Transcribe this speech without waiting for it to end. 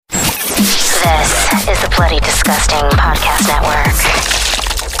This is the Bloody Disgusting Podcast Network.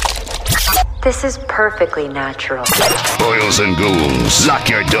 This is perfectly natural. Boils and ghouls, lock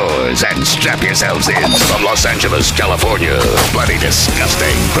your doors and strap yourselves in. From Los Angeles, California, Bloody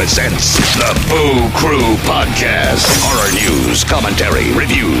Disgusting presents the Boo Crew Podcast. Horror news, commentary,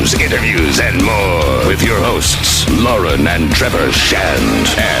 reviews, interviews, and more. With your hosts, Lauren and Trevor Shand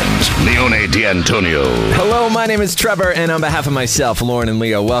and Leone D'Antonio. Hello, my name is Trevor, and on behalf of myself, Lauren, and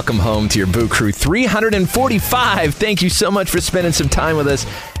Leo, welcome home to your Boo Crew 345. Thank you so much for spending some time with us.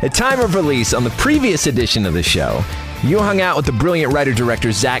 At time of release, on the previous edition of the show, you hung out with the brilliant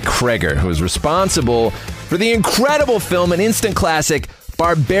writer-director Zach Cregger, who is responsible for the incredible film and instant classic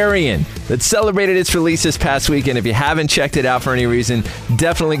Barbarian that celebrated its release this past weekend. If you haven't checked it out for any reason,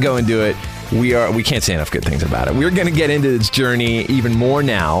 definitely go and do it. We can't say enough good things about it. We're going to get into this journey even more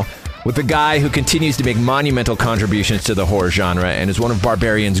now with a guy who continues to make monumental contributions to the horror genre and is one of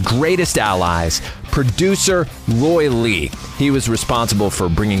Barbarian's greatest allies, producer Roy Lee. He was responsible for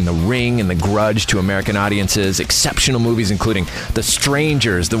bringing The Ring and The Grudge to American audiences, exceptional movies including The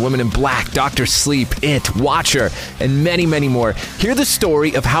Strangers, The Woman in Black, Dr. Sleep, It, Watcher, and many, many more. Hear the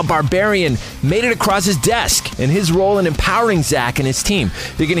story of how Barbarian made it across his desk and his role in empowering Zach and his team.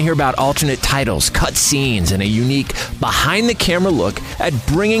 You're going to hear about alternate titles, cut scenes, and a unique behind-the-camera look at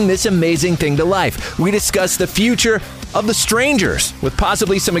bringing this amazing thing to life. We discuss the future of The Strangers, with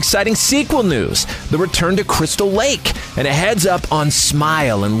possibly some exciting sequel news, the return to Crystal Lake, and a heads up on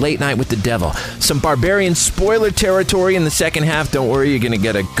Smile and Late Night with the Devil. Some Barbarian spoiler territory in the second half. Don't worry, you're going to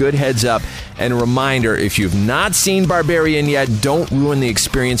get a good heads up. And a reminder, if you've not seen Barbarian yet, don't ruin the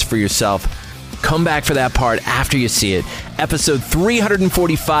experience for yourself. Come back for that part after you see it. Episode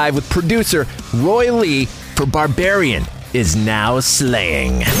 345 with producer Roy Lee for Barbarian is now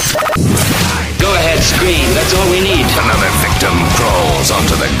slaying. Go ahead, scream. That's all we need. Another victim crawls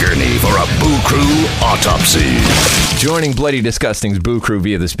onto the gurney for a Boo Crew autopsy. Joining Bloody Disgusting's Boo Crew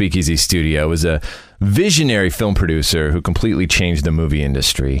via the Speakeasy Studio is a visionary film producer who completely changed the movie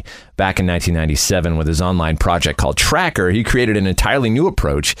industry. Back in 1997, with his online project called Tracker, he created an entirely new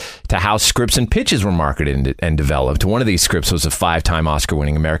approach to how scripts and pitches were marketed and developed. One of these scripts was a 5-time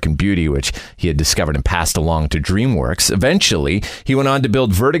Oscar-winning American Beauty, which he had discovered and passed along to DreamWorks. Eventually, he went on to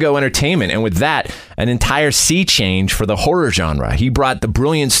build Vertigo Entertainment, and with that, an entire sea change for the horror genre. He brought the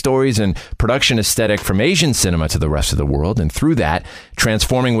brilliant stories and production aesthetic from Asian cinema to the rest of the world, and through that,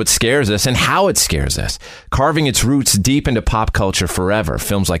 transforming what scares us and how it scares us, carving its roots deep into pop culture forever.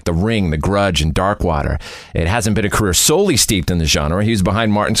 Films like The Ring, The Grudge, and Darkwater. It hasn't been a career solely steeped in the genre. He was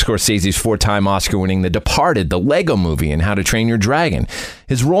behind Martin Scorsese's 4-time Oscar-winning The Departed, The Lego Movie, and How to Train Your Dragon.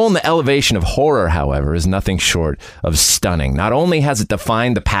 His role in the elevation of horror, however, is nothing short of stunning. Not only has it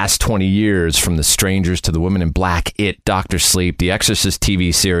defined the past 20 years, from The Strangers to The Woman in Black, It, Dr. Sleep, The Exorcist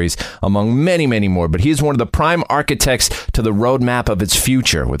TV series, among many, many more, but he is one of the prime architects to the roadmap of its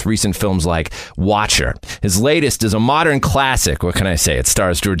future, with recent films like Watcher. His latest is a modern classic. What can I say? It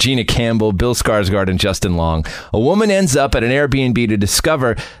stars Georgina Campbell, Bill Skarsgård, and Justin Long. A woman ends up at an Airbnb to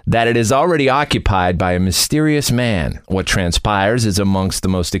discover that it is already occupied by a mysterious man. What transpires is amongst the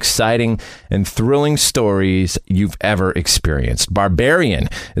most exciting and thrilling stories you've ever experienced. Barbarian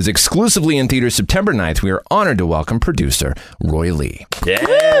is exclusively in theaters September 9th. We are honored to welcome producer Roy Lee.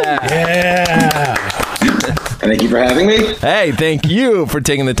 Yeah. Thank you for having me. Hey, thank you for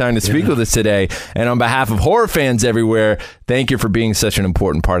taking the time to speak with us today. And on behalf of horror fans everywhere, thank you for being such an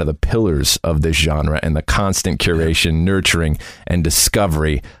important part of the pillars of this genre and the constant curation, nurturing, and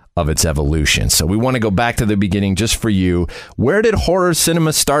discovery of its evolution. So we want to go back to the beginning just for you. Where did horror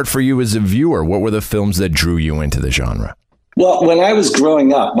cinema start for you as a viewer? What were the films that drew you into the genre? Well, when I was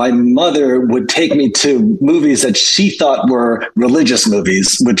growing up, my mother would take me to movies that she thought were religious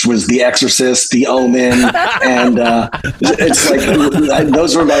movies, which was The Exorcist, The Omen, and it's like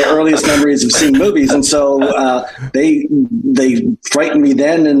those were my earliest memories of seeing movies. And so they frightened me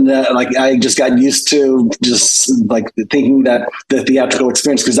then, and like I just got used to just like thinking that the theatrical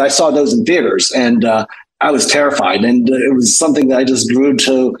experience, because I saw those in theaters, and I was terrified, and it was something that I just grew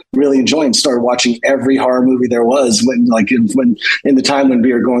to really enjoy and started watching every horror movie there was when in the time when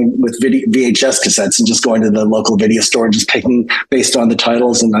we were going with VHS cassettes and just going to the local video store and just picking based on the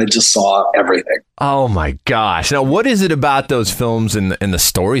titles, and I just saw everything. Oh my gosh. Now, what is it about those films and the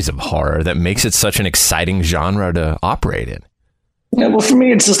stories of horror that makes it such an exciting genre to operate in? Yeah, well, for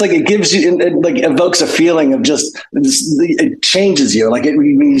me, it's just like it gives you, it like evokes a feeling of just, it changes you. Like when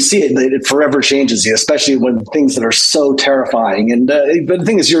you see it, it forever changes you, especially when things that are so terrifying. And but the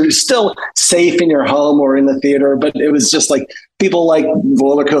thing is, you're still safe in your home or in the theater, but it was just like people like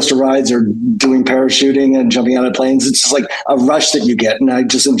roller coaster rides or doing parachuting and jumping out of planes. It's just like a rush that you get. And I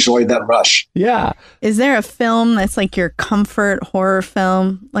just enjoyed that rush. Yeah. Is there a film that's like your comfort horror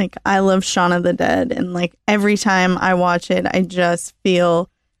film? Like I love Shaun of the Dead, and like every time I watch it, I just feel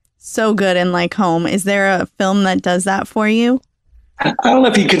so good and like home. Is there a film that does that for you? I don't know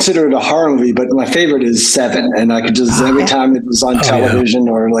if you consider it a horror movie, but my favorite is Seven. And I could just, every time it was on television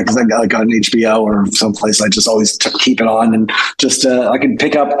or like on HBO or someplace, I just always keep it on and just, I could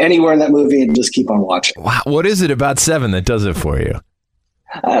pick up anywhere in that movie and just keep on watching. Wow. What is it about Seven that does it for you?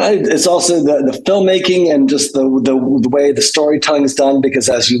 It's also the filmmaking and just the way the storytelling is done, because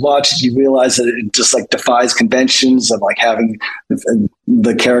as you watch it, you realize that it just like defies conventions of like having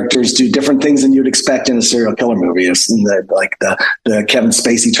the characters do different things than you'd expect in a serial killer movie. It's the Kevin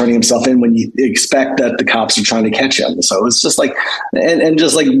Spacey turning himself in when you expect that the cops are trying to catch him. So it's just like, and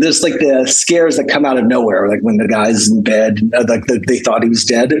just like there's like the scares that come out of nowhere, like when the guy's in bed, like they thought he was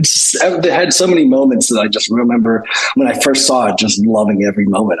dead. It had so many moments that I just remember when I first saw it, just loving every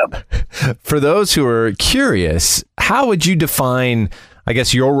moment of it. For those who are curious, how would you define, I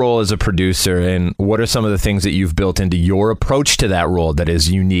guess, your role as a producer, and what are some of the things that you've built into your approach to that role that is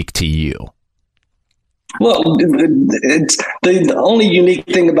unique to you? Well, it's the only unique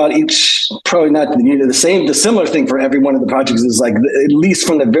thing about each, probably not the similar thing for every one of the projects is like, at least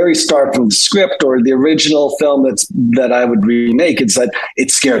from the very start, from the script or the original film that I would remake, it's that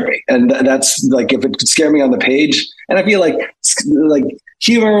it scared me. And that's like, if it could scare me on the page, and I feel like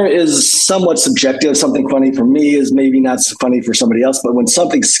humor is somewhat subjective. Something funny for me is maybe not so funny for somebody else. But when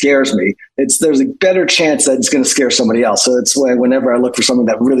something scares me, there's a better chance that it's going to scare somebody else. So that's why whenever I look for something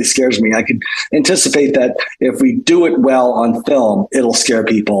that really scares me, I can anticipate that if we do it well on film, it'll scare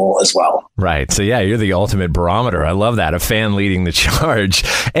people as well. Right. So yeah, you're the ultimate barometer. I love that. A fan leading the charge.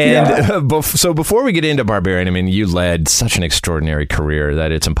 And so before we get into Barbarian, I mean, you led such an extraordinary career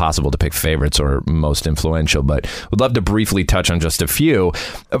that it's impossible to pick favorites or most influential, but would love to briefly touch on just a few.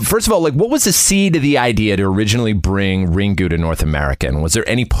 First of all, like, what was the seed of the idea to originally bring Ringu to North America? And was there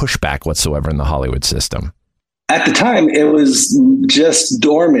any pushback whatsoever in the Hollywood system? At the time, it was just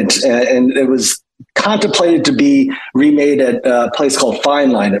dormant, and it was contemplated to be remade at a place called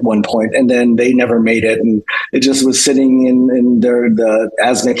Fine Line at one point, and then they never made it, and it just was sitting in the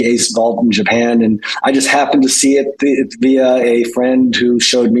Asmik Ace vault in Japan, and I just happened to see it via a friend who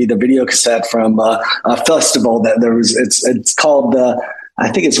showed me the video cassette from a festival that there was. It's called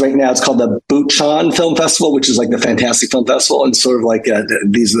I think it's right now, it's called the Bucheon Film Festival, which is like the Fantastic Film Festival. And sort of like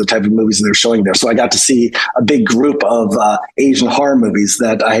these are the type of movies that they're showing there. So I got to see a big group of Asian horror movies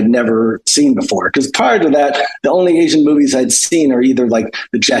that I had never seen before. Because prior to that, the only Asian movies I'd seen are either like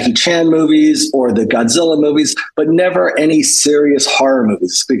the Jackie Chan movies or the Godzilla movies, but never any serious horror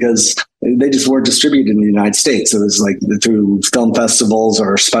movies, because they just weren't distributed in the United States. It was like through film festivals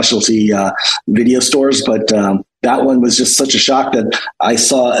or specialty video stores. But that one was just such a shock that I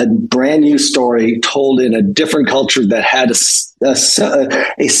saw a brand new story told in a different culture that had a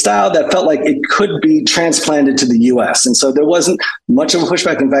style that felt like it could be transplanted to the U.S. And so there wasn't much of a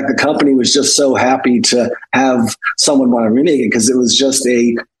pushback. In fact, the company was just so happy to have someone want to remake it, because it was just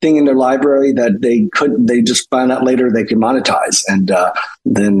a thing in their library that they just found out later they could monetize. And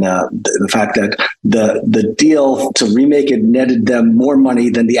then the fact that the deal to remake it netted them more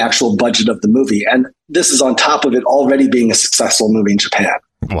money than the actual budget of the movie. And this is on top of it already being a successful movie in Japan.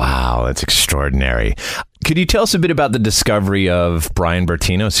 Wow, that's extraordinary. Could you tell us a bit about the discovery of Brian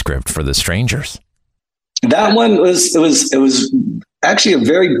Bertino's script for The Strangers? That one was actually a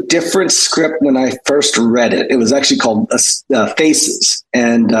very different script when I first read it. It was actually called Faces,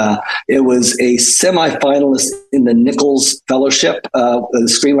 and it was a semifinalist in the Nichols Fellowship, the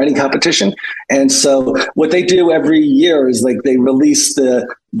screenwriting competition. And so what they do every year is like they release the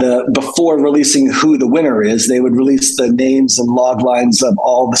before releasing who the winner is, they would release the names and log lines of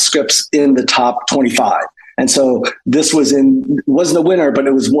all the scripts in the top 25. And so this wasn't a winner, but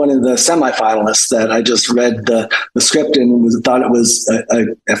it was one of the semifinalists that I just read the script and thought it was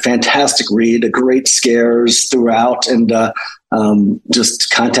a fantastic read, a great scares throughout, and just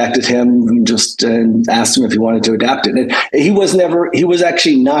contacted him and asked him if he wanted to adapt it. And he was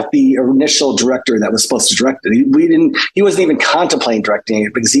actually not the initial director that was supposed to direct it. He wasn't even contemplating directing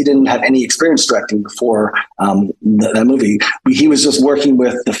it because he didn't have any experience directing before that movie. He was just working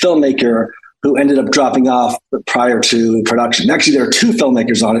with the filmmaker who ended up dropping off prior to production. Actually, there are two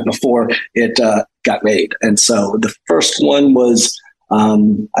filmmakers on it before it got made. And so the first one was,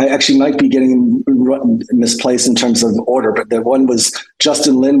 I actually might be getting misplaced in terms of order, but the one was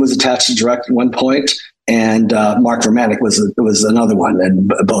Justin Lin was attached to direct at one point, and Mark Vermanik was another one,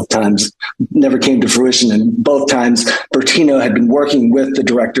 and both times never came to fruition. And both times, Bertino had been working with the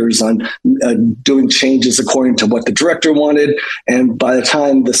directors on doing changes according to what the director wanted. And by the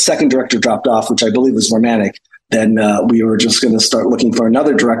time the second director dropped off, which I believe was Vermanik, then we were just going to start looking for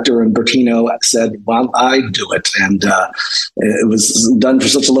another director. And Bertino said, well, I do it. And it was done for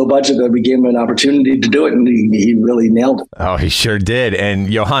such a low budget that we gave him an opportunity to do it. And he really nailed it. Oh, he sure did. And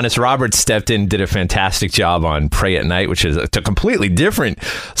Johannes Roberts stepped in, did a fantastic job on Pray at Night, which is a completely different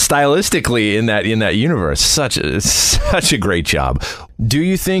stylistically in that universe. Such a great job. Do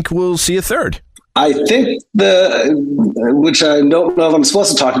you think we'll see a third? I think which I don't know if I'm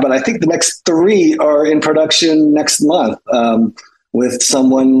supposed to talk about, I think the next 3 are in production next month with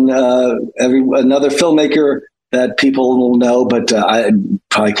someone, another filmmaker that people will know, but I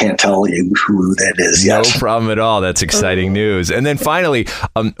probably can't tell you who that is yet. No problem at all. That's exciting news. And then finally,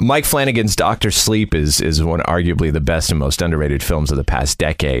 Mike Flanagan's Dr. Sleep is one arguably the best and most underrated films of the past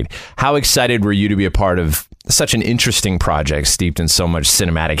decade. How excited were you to be a part of such an interesting project steeped in so much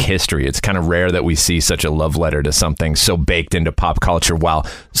cinematic history? It's kind of rare that we see such a love letter to something so baked into pop culture while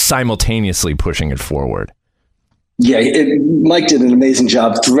simultaneously pushing it forward. Yeah, Mike did an amazing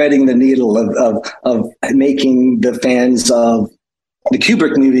job threading the needle of making the fans of the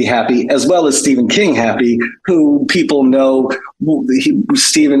Kubrick movie happy, as well as Stephen King happy, who people know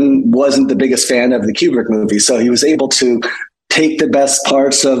Stephen wasn't the biggest fan of the Kubrick movie. So he was able to take the best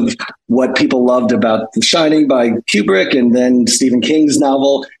parts of what people loved about The Shining by Kubrick and then Stephen King's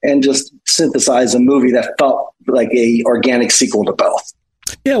novel and just synthesize a movie that felt like a organic sequel to both.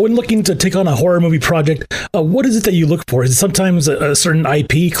 Yeah, when looking to take on a horror movie project, what is it that you look for? Is it sometimes a certain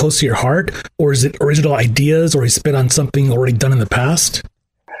IP close to your heart, or is it original ideas, or is it on something already done in the past?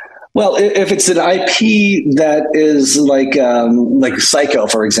 Well, if it's an IP that is like Psycho,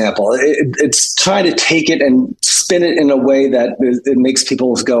 for example, it's trying to take it and spin it in a way that it makes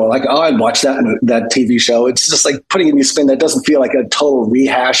people go like, oh, I'd watch that TV show. It's just like putting a new spin that doesn't feel like a total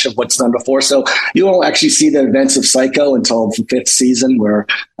rehash of what's done before. So you won't actually see the events of Psycho until the 5th season, where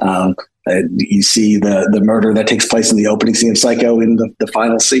you see the murder that takes place in the opening scene of Psycho in the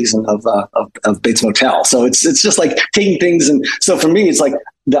final season of Bates Motel. So it's just like taking things. And so for me, it's like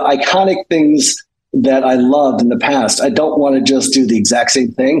the iconic things that I loved in the past. I don't want to just do the exact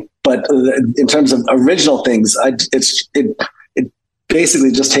same thing, but in terms of original things, it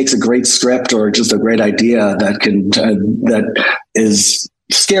basically just takes a great script or just a great idea that is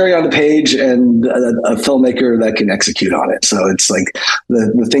scary on the page and a filmmaker that can execute on it. So it's like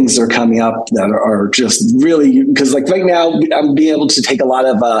the things that are coming up that are just really, because like right now I'm being able to take a lot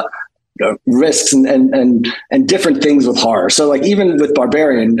of risks and different things with horror. So like even with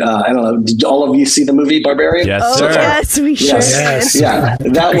Barbarian, I don't know, did all of you see the movie Barbarian? Yes, sir. Yes, we sure did. Yeah,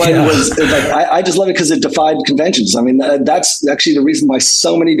 that one was like, I just love it because it defied conventions. I mean, that's actually the reason why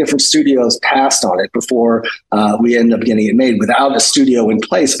so many different studios passed on it before we ended up getting it made without a studio in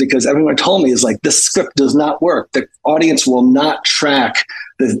place, because everyone told me is like, this script does not work. The audience will not track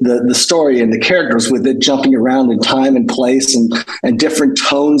the story and the characters with it jumping around in time and place and different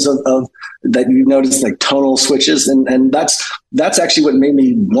tones of that you notice, like tonal switches. And that's actually what made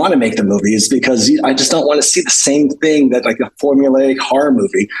me want to make the movie, is because I just don't want to see the same thing that like a formulaic horror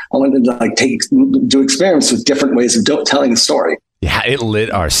movie. I wanted to like do experiments with different ways of telling the story. Yeah, it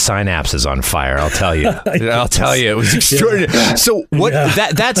lit our synapses on fire, I'll tell you. I'll tell you, it was extraordinary. Yeah. So what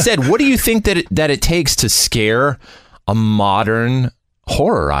that said, what do you think that it takes to scare a modern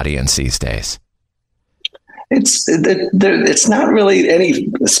horror audience these days? It's not really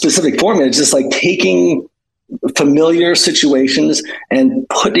any specific formula. It's just like taking familiar situations and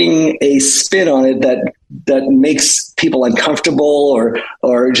putting a spin on it that makes people uncomfortable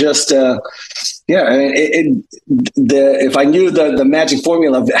or just if I knew the magic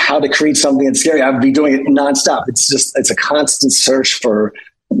formula of how to create something that's scary, I'd be doing it nonstop. It's a constant search for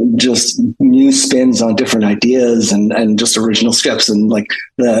just new spins on different ideas and just original scripts. And like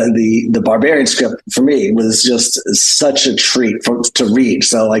the Barbarian script for me was just such a treat to read.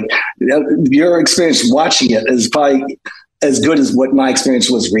 So like your experience watching it is probably as good as what my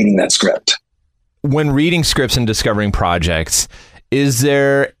experience was reading that script. When reading scripts and discovering projects, is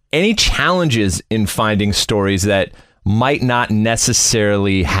there any challenges in finding stories that might not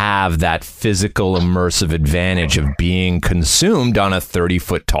necessarily have that physical immersive advantage of being consumed on a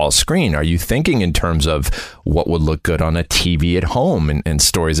 30-foot tall screen? Are you thinking in terms of what would look good on a TV at home and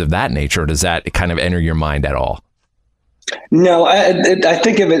stories of that nature? Or does that kind of enter your mind at all? No, I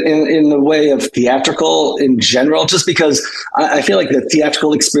think of it in the way of theatrical in general, just because I feel like the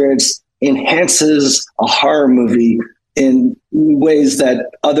theatrical experience enhances a horror movie in ways that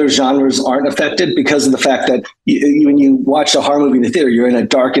other genres aren't affected because of the fact that when you watch a horror movie in the theater, you're in a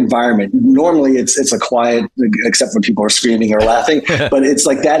dark environment. Normally it's a quiet, except when people are screaming or laughing, but it's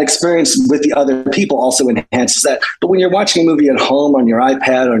like that experience with the other people also enhances that. But when you're watching a movie at home on your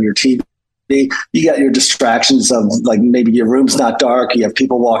iPad, on your TV, you got your distractions of like maybe your room's not dark, you have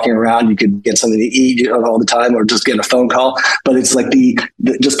people walking around, you could get something to eat all the time or just get a phone call, but it's like the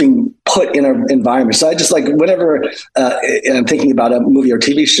just being put in an environment. So I just like whenever I'm thinking about a movie or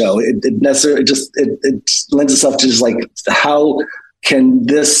TV show, it lends itself to just like how can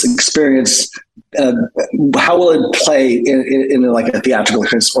this experience how will it play in like a theatrical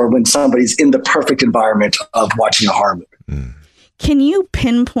experience or when somebody's in the perfect environment of watching a horror movie. Can you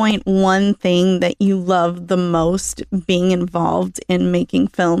pinpoint one thing that you love the most being involved in making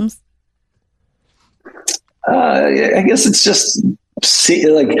films? I guess it's just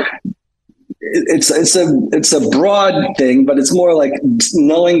it's a broad thing, but it's more like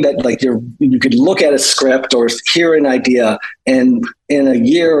knowing that like you could look at a script or hear an idea and in a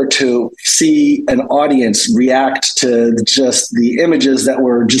year or two see an audience react to just the images that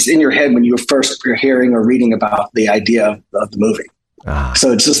were just in your head when you were first hearing or reading about the idea of the movie.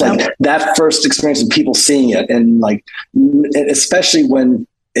 So it's just like that first experience of people seeing it and like, especially when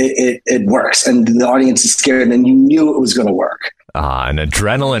it works and the audience is scared and you knew it was going to work. An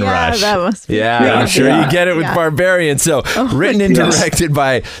adrenaline rush. That must be I'm sure you get it with Barbarian. So written and directed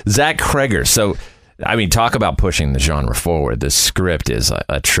by Zach Kreger. So, I mean, talk about pushing the genre forward. This script is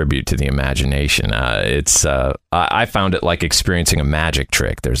a tribute to the imagination. I found it like experiencing a magic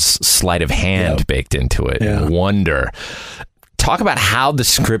trick. There's sleight of hand baked into it. Wonder. Talk about how the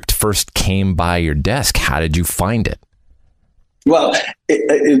script first came by your desk. How did you find it? Well,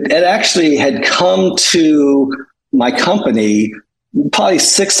 it actually had come to my company probably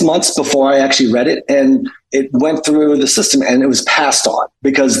 6 months before I actually read it. And it went through the system and it was passed on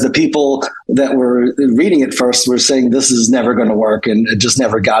because the people that were reading it first were saying, this is never going to work. And it just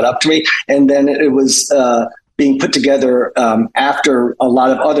never got up to me. And then it was being put together after a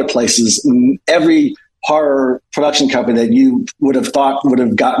lot of other places. Every horror production company that you would have thought would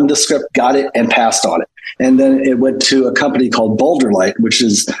have gotten the script, got it and passed on it. And then it went to a company called Boulder Light, which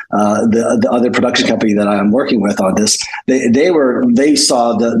is the other production company that I'm working with on this. They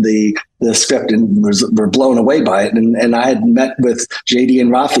saw the script and were blown away by it. And I had met with JD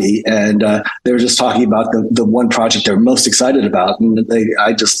and Rafi, and they were just talking about the one project they're most excited about. And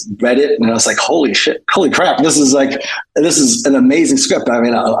I just read it, and I was like, holy crap! This is an amazing script. I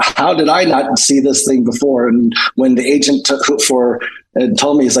mean, how did I not see this thing before? And when the agent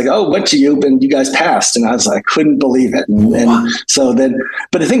told me, he's like, oh, went to you and you guys passed. And I was like, I couldn't believe it. And so then,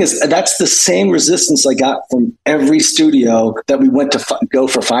 but the thing is, that's the same resistance I got from every studio that we went to go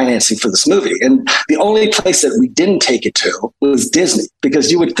for financing for this movie. And the only place that we didn't take it to was Disney, because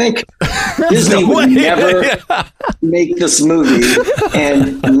you would think Disney would never make this movie.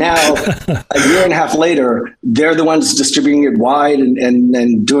 And now a year and a half later, they're the ones distributing it wide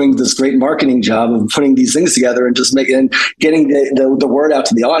and doing this great marketing job of putting these things together and just getting the word out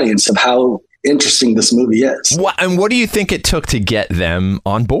to the audience of how interesting this movie is. And what do you think it took to get them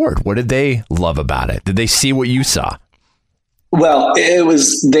on board? What did they love about it? Did they see what you saw? Well,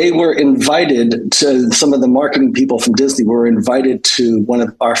 they were invited to, some of the marketing people from Disney were invited to one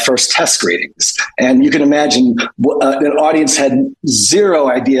of our first test screenings. And you can imagine an audience had zero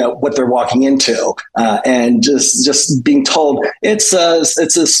idea what they're walking into. And just being told it's a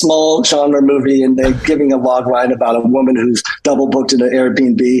small genre movie and they're giving a log line about a woman who's double booked in an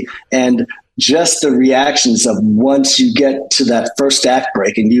Airbnb, and just the reactions of once you get to that first act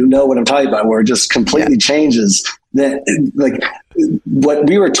break, and you know what I'm talking about, where it just completely changes. That, like, what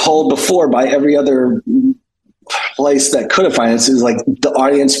we were told before by every other place that could have financed is like the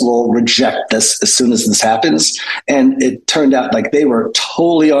audience will reject this as soon as this happens. And it turned out like they were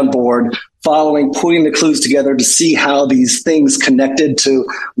totally on board, putting the clues together to see how these things connected to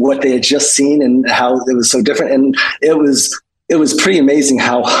what they had just seen and how it was so different. And it was pretty amazing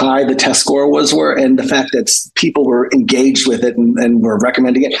how high the test score were, and the fact that people were engaged with it and were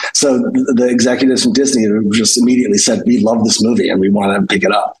recommending it. So the executives from Disney just immediately said, we love this movie and we want to pick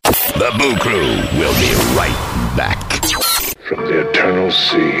it up. The Boo Crew will be right back. From the eternal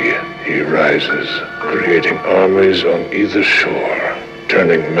sea, he rises, creating armies on either shore,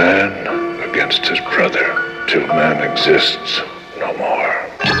 turning man against his brother, till man exists no more.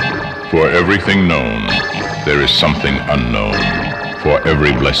 For everything known, there is something unknown. For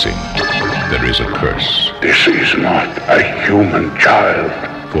every blessing, there is a curse. This is not a human child.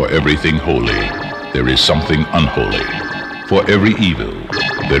 For everything holy, there is something unholy. For every evil,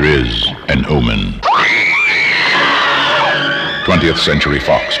 there is an omen. 20th Century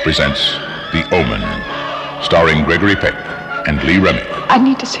Fox presents The Omen, starring Gregory Peck and Lee Remick. I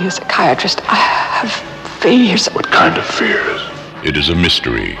need to see a psychiatrist. I have fears. What kind of fears? It is a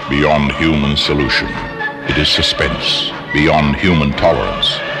mystery beyond human solution. It is suspense beyond human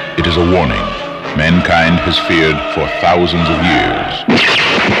tolerance. It is a warning mankind has feared for thousands of years.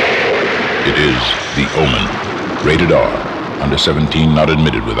 It is The Omen. Rated R. Under 17, not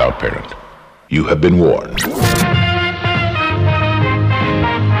admitted without parent. You have been warned.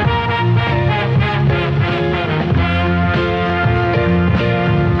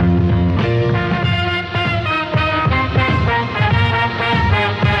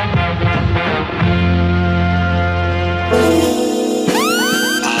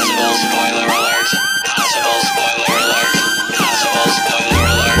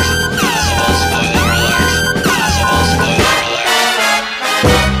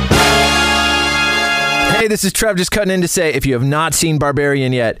 Hey, this is Trev just cutting in to say, if you have not seen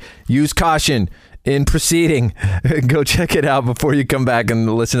Barbarian yet, use caution in proceeding. Go check it out before you come back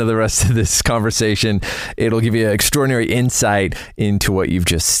and listen to the rest of this conversation. It'll give you extraordinary insight into what you've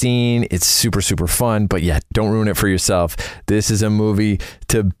just seen. It's super, super fun, but yeah, don't ruin it for yourself. This is a movie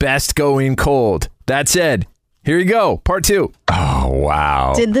to best go in cold. That said, here you go, part 2. Oh,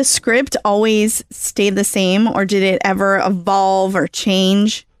 wow. Did the script always stay the same, or did it ever evolve or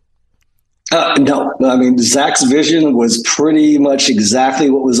change? No, I mean, Zach's vision was pretty much exactly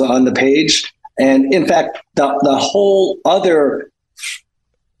what was on the page. And in fact, the whole other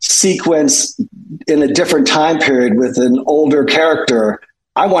sequence in a different time period with an older character,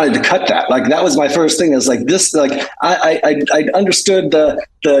 I wanted to cut that. Like, that was my first thing. Is like this, like I understood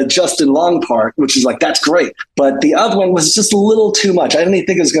the Justin Long part, which is like, that's great. But the other one was just a little too much. I didn't even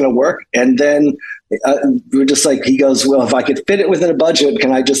think it was going to work. And then we're just like, he goes, well, if I could fit it within a budget,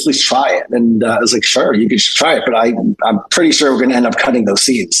 can I just at least try it? And I was like, sure, you could try it. But I'm pretty sure we're going to end up cutting those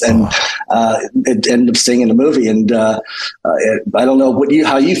scenes. And it ended up staying in the movie. And I don't know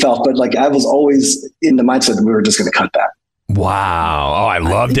how you felt, but like, I was always in the mindset that we were just going to cut that. Wow. Oh, I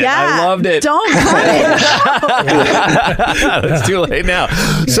loved it. Yeah, I loved it. Don't cut it. It's too late now.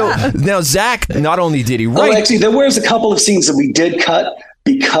 So now Zach, not only did he write... Oh, actually, there was a couple of scenes that we did cut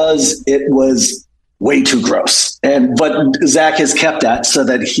because it was way too gross. But Zach has kept that so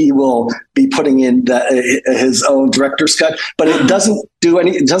that he will be putting in his own director's cut. But it doesn't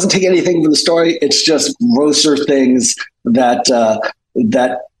take anything from the story. It's just grosser things that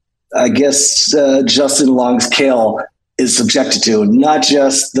I guess Justin Long's Kale is subjected to, not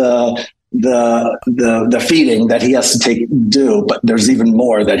just the feeding that he has to do, but there's even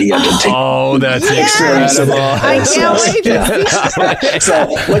more that he had to take. Oh, that's incredible. I can't wait to see. So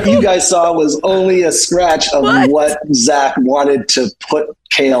what you guys saw was only a scratch of what Zach wanted to put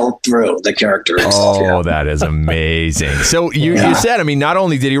Kale through, the character. Oh, that is amazing. So you said, I mean, not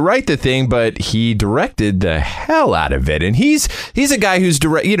only did he write the thing, but he directed the hell out of it. And he's a guy who's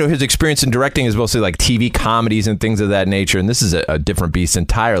his experience in directing is mostly like TV comedies and things of that nature. And this is a different beast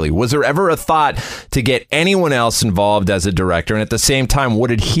entirely. Was there ever a thought to get anyone else involved as a director? And at the same time, what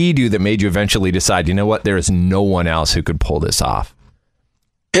did he do that made you eventually decide, you know what, there is no one else who could pull this off?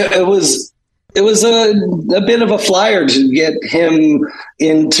 It was a bit of a flyer to get him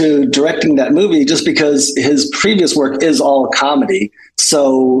into directing that movie, just because his previous work is all comedy.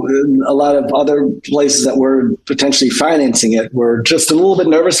 So a lot of other places that were potentially financing it were just a little bit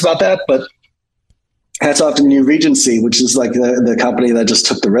nervous about that. But hats off to New Regency, which is like the company that just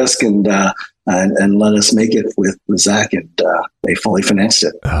took the risk and let us make it with Zach, and they fully financed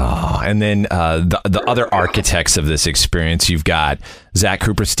it. Oh, and then the other architects of this experience, you've got Zach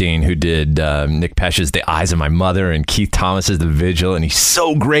Cooperstein, who did Nick Pesch's The Eyes of My Mother and Keith Thomas's The Vigil, and he's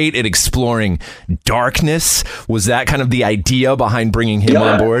so great at exploring darkness. Was that kind of the idea behind bringing him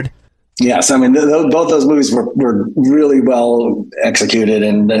on board? Yes, I mean, both those movies were really well executed,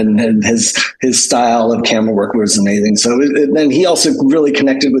 and his style of camera work was amazing. So then he also really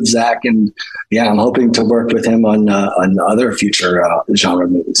connected with Zach, and I'm hoping to work with him on other future genre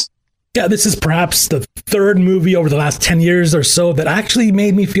movies. Yeah, this is perhaps the third movie over the last 10 years or so that actually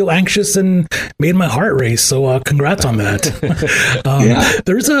made me feel anxious and made my heart race. So congrats on that.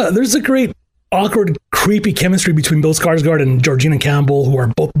 There's a great awkward, creepy chemistry between Bill Skarsgård and Georgina Campbell, who are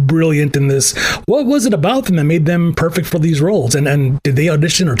both brilliant in this. What was it about them that made them perfect for these roles? And did they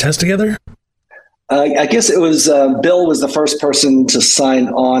audition or test together? I guess it was Bill was the first person to sign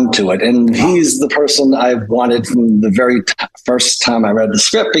on to it. And he's the person I wanted from the very first time I read the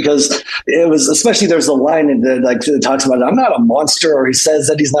script, because it was, especially there's a line in there like that talks about, I'm not a monster, or he says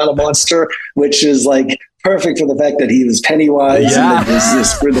that he's not a monster, which is like perfect for the fact that he was Pennywise and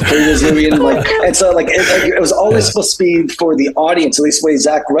this for the previous movie. And so it was always supposed to be for the audience, at least the way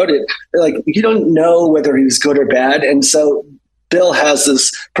Zach wrote it. Like, you don't know whether he was good or bad. And so Bill has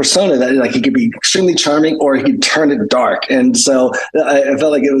this persona that like he could be extremely charming or he could turn it dark. And so I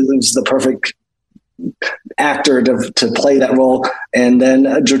felt like it was the perfect actor to play that role. And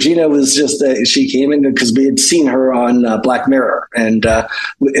then Georgina was just she came in because we had seen her on Black Mirror, and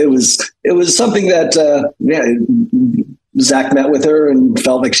it was something that Zach met with her and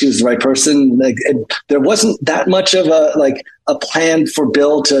felt like she was the right person. Like, there wasn't that much of a plan for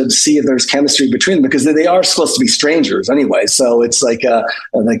Bill to see if there's chemistry between them, because they are supposed to be strangers anyway. So it's like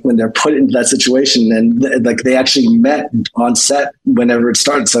when they're put into that situation, and like they actually met on set whenever it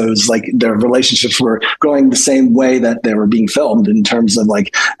started. So it was like their relationships were going the same way that they were being filmed, in terms of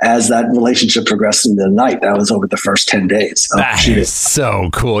like, as that relationship progressed into the night. That was over the first 10 days. That is so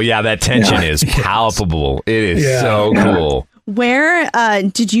cool. Yeah, that tension is palpable. It is so cool. Where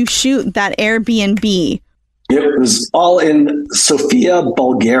did you shoot that Airbnb? It was all in Sofia,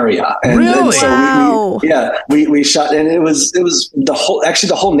 Bulgaria. And, really? And so wow. we shot, and it was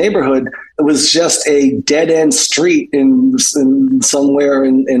the whole neighborhood. It was just a dead end street in somewhere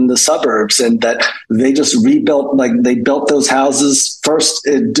in the suburbs, and that they just rebuilt. Like, they built those houses first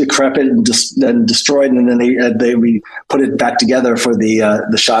decrepit and then destroyed, and then they put it back together for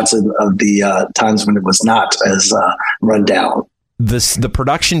the shots of the times when it was not as run down. The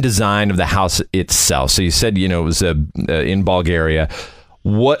production design of the house itself. So you said, it was in Bulgaria.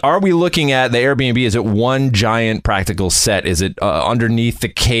 What are we looking at? The Airbnb, is it one giant practical set? Is it underneath the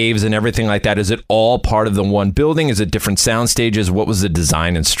caves and everything like that? Is it all part of the one building? Is it different sound stages? What was the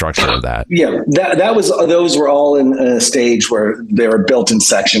design and structure of that? Yeah, those were all in a stage where they were built in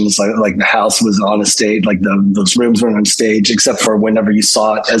sections. Like the house was on a stage, like those rooms were on stage, except for whenever you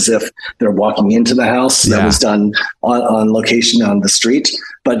saw it as if they're walking into the house. That was done on location on the street.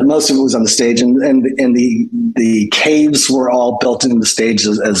 But most of it was on the stage, and the caves were all built into the stage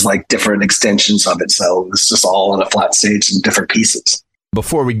as like different extensions of it. So it was just all on a flat stage in different pieces.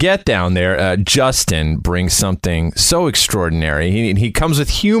 Before we get down there, Justin brings something so extraordinary. He comes with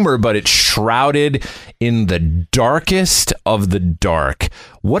humor, but it's shrouded in the darkest of the dark.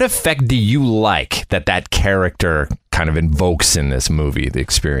 What effect do you like that character kind of invokes in this movie, the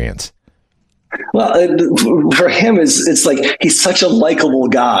experience? Well, for him, it's like he's such a likable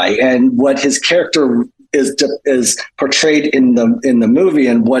guy, and what his character is portrayed in the movie,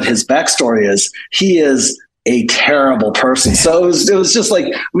 and what his backstory is, he is a terrible person. So it was just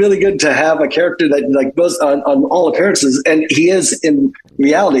like really good to have a character that like goes on all appearances, and he is in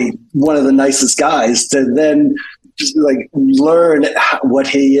reality one of the nicest guys, to then just like learn what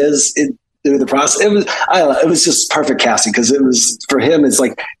he is through the process. It was just perfect casting, because it was, for him, it's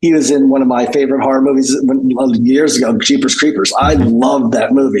like he was in one of my favorite horror movies years ago, Jeepers Creepers. I love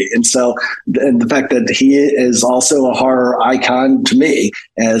that movie. And so, and the fact that he is also a horror icon to me,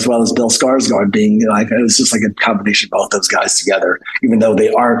 as well as Bill Skarsgård being like, it was just like a combination of both those guys together, even though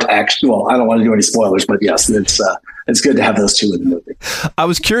they aren't actually, well, I don't want to do any spoilers, but yes, it's good to have those two in the movie. I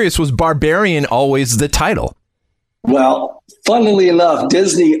was curious, was Barbarian always the title? Well, funnily enough,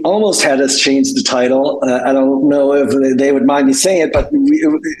 Disney almost had us change the title. I don't know if they would mind me saying it, but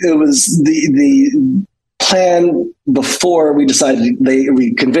it was the plan before we decided.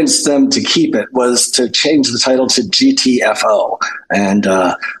 We convinced them to keep it, was to change the title to GTFO, and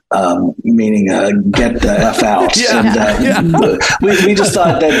meaning get the F out. We just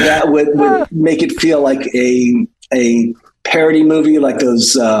thought that would make it feel like a parody movie, like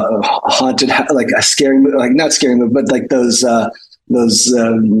those haunted, like a scary movie, like not scary movie, but like those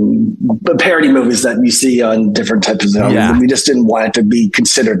parody movies that you see on different types of. We just didn't want it to be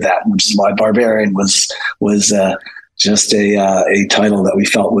considered that, which is why Barbarian was just a title that we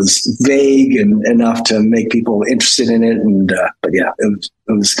felt was vague and enough to make people interested in it. And but yeah, it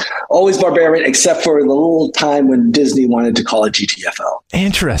was always Barbarian, except for the little time when Disney wanted to call it GTFO.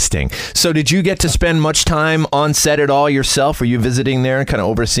 Interesting. So did you get to spend much time on set at all yourself? Were you visiting there and kind of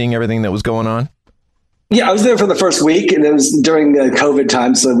overseeing everything that was going on? Yeah, I was there for the first week, and it was during the COVID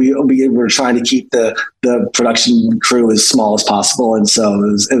time. So we were trying to keep the production crew as small as possible. And so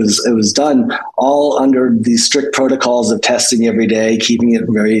it was done all under the strict protocols of testing every day, keeping it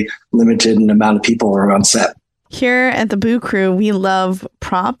very limited in the amount of people were on set. Here at the Boo Crew, we love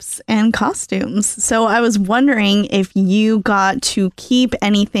props and costumes. So I was wondering if you got to keep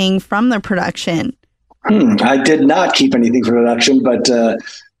anything from the production. I did not keep anything for production, but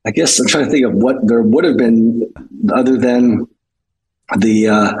I guess I'm trying to think of what there would have been other than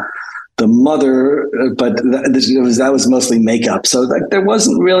the mother, but that was mostly makeup. So like, there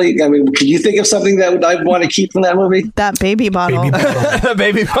wasn't really, I mean, could you think of something that I'd want to keep from that movie? That baby bottle. The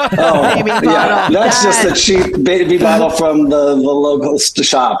baby bottle. Oh, baby bottle. Yeah, that's just a cheap baby bottle from the local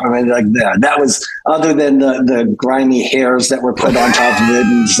shop. I mean, like that was, other than the grimy hairs that were put on top of it.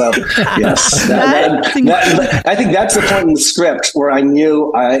 And so, yes, I think that's the point in the script where I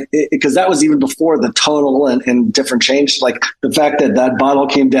knew because that was even before the tonal and different change. Like the fact that bottle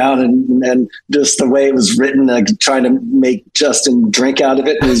came down and just the way it was written, like trying to make Justin drink out of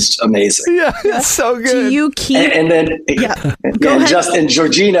it was amazing. Yeah, it's so good. Do you keep? And then Go ahead. Justin,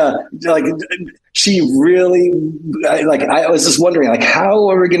 Georgina, like she really, I was just wondering, like, how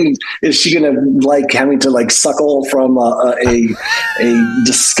are we going to? Is she going to like having to like suckle from a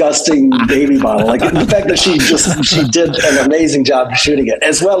disgusting baby bottle? Like the fact that she did an amazing job shooting it,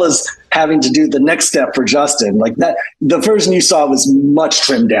 as well as having to do the next step for Justin, like that. The version you saw was much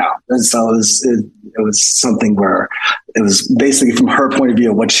trimmed down, and so it was something where it was basically from her point of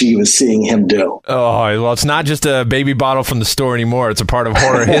view what she was seeing him do. Oh, well, it's not just a baby bottle from the store anymore. It's a part of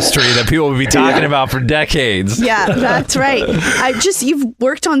horror history that people will be talking about for decades. Yeah, that's right. You've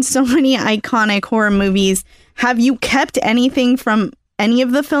worked on so many iconic horror movies. Have you kept anything from any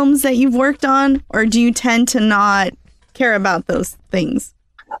of the films that you've worked on, or do you tend to not care about those things?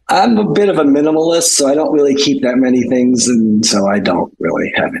 I'm a bit of a minimalist, so I don't really keep that many things, and so I don't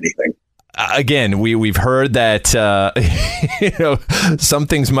really have anything. Again, we've heard that some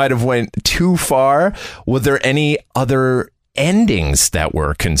things might have went too far. Were there any other endings that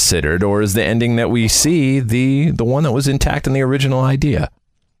were considered, or is the ending that we see the one that was intact in the original idea?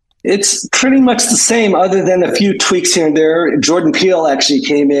 It's pretty much the same, other than a few tweaks here and there. Jordan Peele actually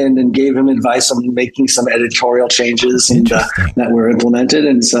came in and gave him advice on making some editorial changes that were implemented,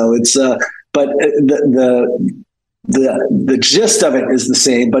 and so it's. But the gist of it is the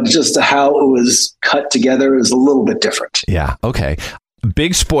same, but just how it was cut together is a little bit different. Yeah. Okay.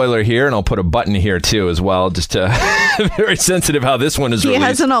 Big spoiler here, and I'll put a button here too as well, just to very sensitive how this one is released. He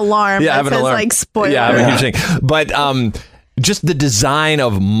has an alarm that says like spoiler. Yeah, I have a huge thing. But just the design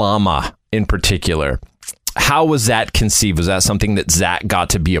of Mama in particular, how was that conceived? Was that something that Zach got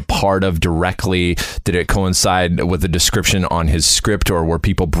to be a part of directly? Did it coincide with the description on his script, or were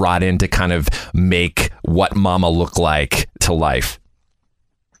people brought in to kind of make what Mama looked like to life?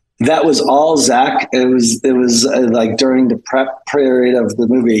 That was all Zach. It was like during the prep period of the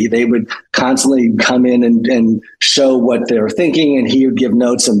movie, they would constantly come in and show what they were thinking, and he would give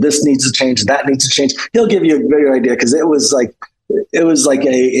notes on this needs to change, that needs to change. He'll give you a better idea because it was like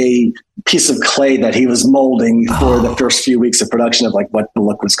a piece of clay that he was molding for the first few weeks of production of like what the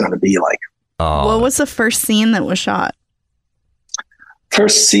look was going to be like. What was the first scene that was shot?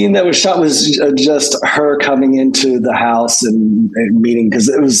 First scene that was shot was just her coming into the house and meeting, because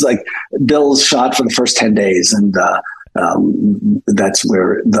it was like Bill's shot for the first 10 days. And that's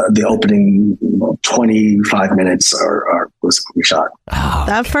where the opening 25 minutes was shot.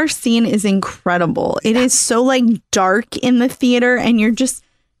 That first scene is incredible. It is so like dark in the theater, and you're just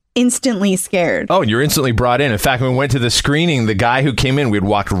instantly scared. Oh, you're instantly brought in. In fact, when we went to the screening, the guy who came in, we had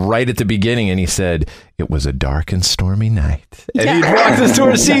walked right at the beginning, and he said, "It was a dark and stormy night." And he'd walked us to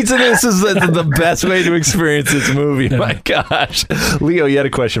our seats, and this is the best way to experience this movie. My gosh. Leo, you had a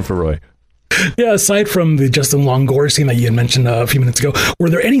question for Roy. Yeah, aside from the Justin Long gore scene that you had mentioned a few minutes ago, were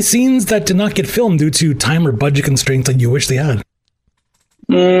there any scenes that did not get filmed due to time or budget constraints that you wish they had?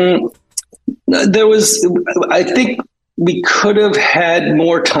 There was, I think we could have had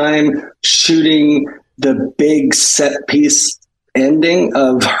more time shooting the big set piece ending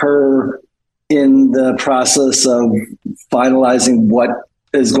of her in the process of finalizing what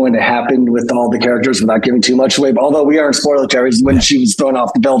is going to happen with all the characters without giving too much away. But although we are in spoiler territories, when she was thrown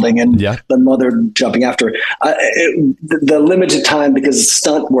off the building and the mother jumping after her, the limited time, because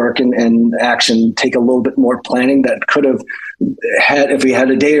stunt work and action take a little bit more planning, that could have had, if we had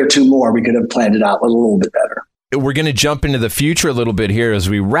a day or two more, we could have planned it out a little bit better. We're going to jump into the future a little bit here as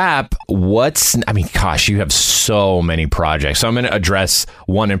we wrap. Gosh, you have so many projects. So I'm going to address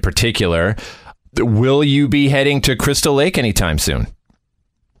one in particular. Will you be heading to Crystal Lake anytime soon?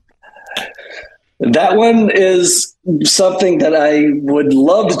 That one is something that I would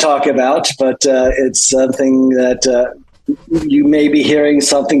love to talk about, but it's something that you may be hearing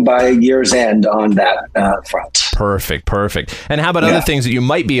something by year's end on that front. Perfect. And how about other things that you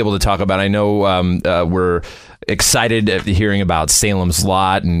might be able to talk about? I know we're excited at hearing about Salem's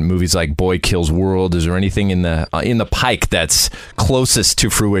Lot and movies like Boy Kills World. Is there anything in the pike that's closest to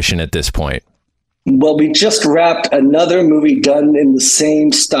fruition at this point? Well, we just wrapped another movie done in the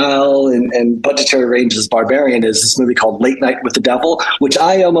same style and budgetary range as Barbarian. Is this movie called Late Night with the Devil, which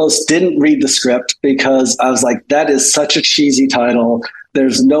I almost didn't read the script because I was like, that is such a cheesy title.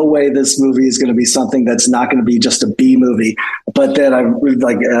 There's no way this movie is going to be something that's not going to be just a B movie. But then I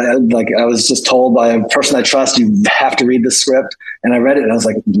was just told by a person I trust, you have to read the script. And I read it and I was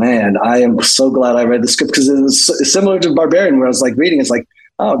like, man, I am so glad I read the script because it was similar to Barbarian where I was like reading. It's like,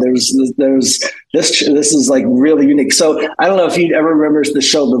 oh, there's this is like really unique. So I don't know if you ever remember the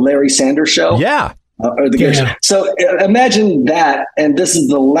show, The Larry Sanders Show. Yeah. So imagine that. And this is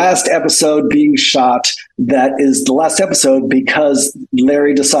the last episode being shot. That is the last episode because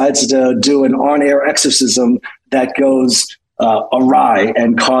Larry decides to do an on-air exorcism that goes awry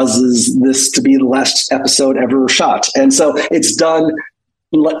and causes this to be the last episode ever shot. And so it's done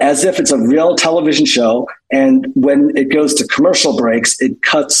as if it's a real television show. And when it goes to commercial breaks, it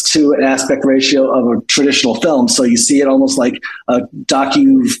cuts to an aspect ratio of a traditional film. So you see it almost like a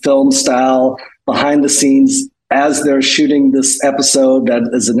docu-film style behind the scenes as they're shooting this episode that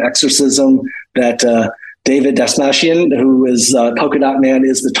is an exorcism that David Dasmashian, who is Polka Dot Man,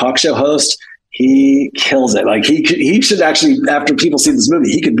 is the talk show host. He kills it. Like he should actually, after people see this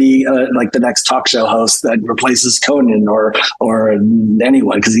movie, he could be like the next talk show host that replaces Conan or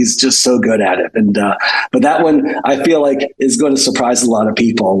anyone because he's just so good at it. And but that one I feel like is going to surprise a lot of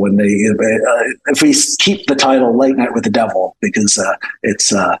people when they if we keep the title Late Night with the Devil because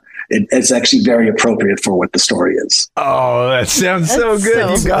it's actually very appropriate for what the story is. Oh, that sounds so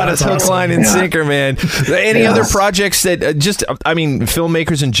good. You got us hook, line, and sinker, man. Any other projects that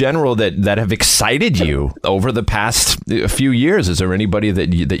filmmakers in general that have excited you over the past few years? Is there anybody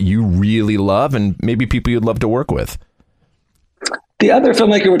that you really love and maybe people you'd love to work with? The other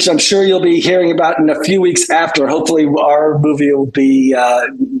filmmaker, which I'm sure you'll be hearing about in a few weeks after, hopefully our movie will be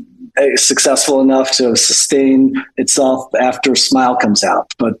successful enough to sustain itself after Smile comes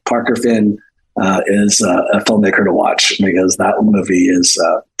out. But Parker Finn is a filmmaker to watch because that movie is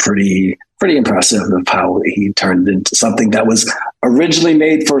pretty impressive of how he turned into something that was originally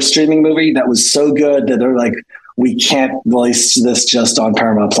made for a streaming movie that was so good that they're like, we can't release this just on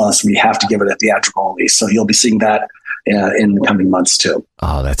Paramount Plus. We have to give it a theatrical release. So you'll be seeing that in the coming months too.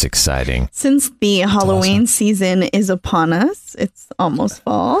 Oh, that's exciting. Since the Halloween season is upon us, it's almost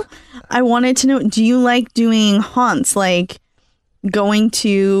fall. I wanted to know, do you like doing haunts, like going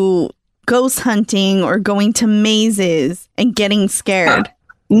to ghost hunting or going to mazes and getting scared?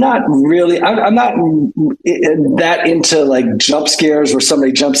 Not really. I'm not that into like jump scares where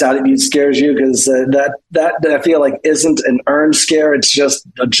somebody jumps out at you and scares you because that I feel like isn't an earned scare. It's just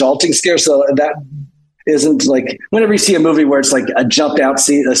a jolting scare. So that isn't like whenever you see a movie where it's like a jump out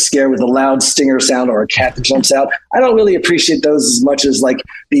a scare with a loud stinger sound or a cat that jumps out. I don't really appreciate those as much as like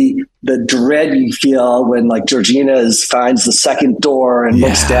the dread you feel when like Georgina finds the second door and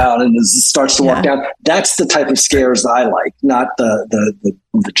looks down and starts to walk down. That's the type of scares that I like, not the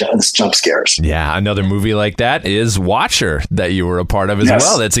jump scares. Yeah, another movie like that is Watcher that you were a part of as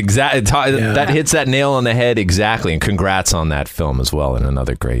well. That's that hits that nail on the head exactly. And congrats on that film as well. And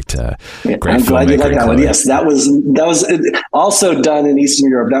another great I'm glad you like that one. Yes, that was also done in Eastern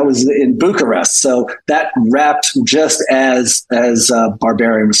Europe. That was in Bucharest. So that wrapped just as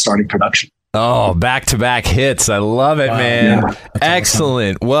Barbarian was starting production. Oh, back-to-back hits. I love it, man. Yeah,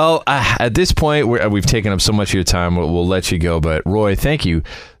 excellent. Awesome. Well, at this point, we've taken up so much of your time. We'll let you go. But Roy, thank you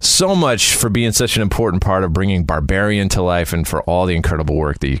so much for being such an important part of bringing Barbarian to life and for all the incredible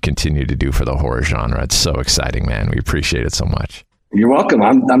work that you continue to do for the horror genre. It's so exciting, man. We appreciate it so much. You're welcome.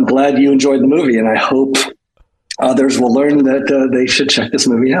 I'm glad you enjoyed the movie, and I hope others will learn that they should check this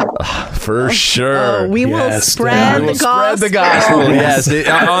movie out. For sure. We will spread the gospel. Yes.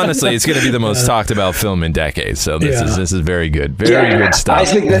 Honestly, it's going to be the most talked about film in decades. So this is very good. Very good stuff. I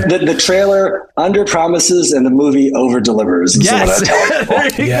think that the trailer under promises and the movie over delivers. Yes. There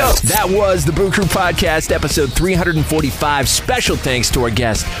you go. That was the Boo Crew Podcast, episode 345. Special thanks to our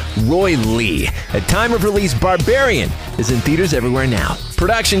guest, Roy Lee. At time of release, Barbarian is in theaters everywhere now.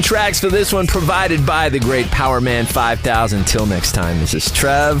 Production tracks for this one provided by the great Power Man 5000. Till next time, this is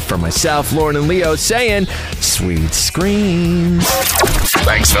Trev for myself, Lauren, and Leo saying sweet screams.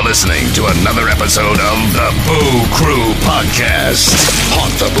 Thanks for listening to another episode of the Boo Crew Podcast.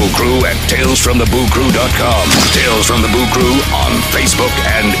 Haunt the Boo Crew at talesfromthebooCrew.com. Tales from the Boo Crew on Facebook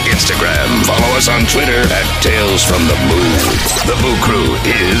and Instagram. Follow us on Twitter at Tales from the Boo. The Boo Crew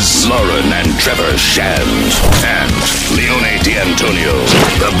is Lauren and Trevor Shand and Leone D'Antonio.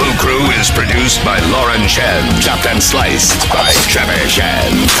 The Boo Crew is produced by Lauren Shen, chopped and sliced by Trevor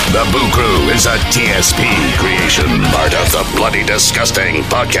Shen. The Boo Crew is a TSP creation, part of the Bloody Disgusting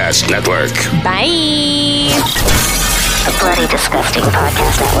Podcast Network. Bye. The Bloody Disgusting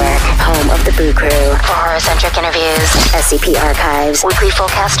Podcast Network, home of the Boo Crew. For horror-centric interviews, SCP archives, weekly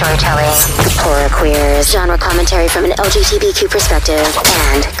full-cast storytelling, horror queers, genre commentary from an LGBTQ perspective,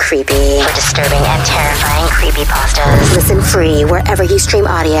 and creepy. For disturbing and terrifying creepypastas. Listen free wherever you stream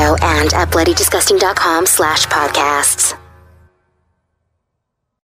audio and at bloodydisgusting.com/podcasts.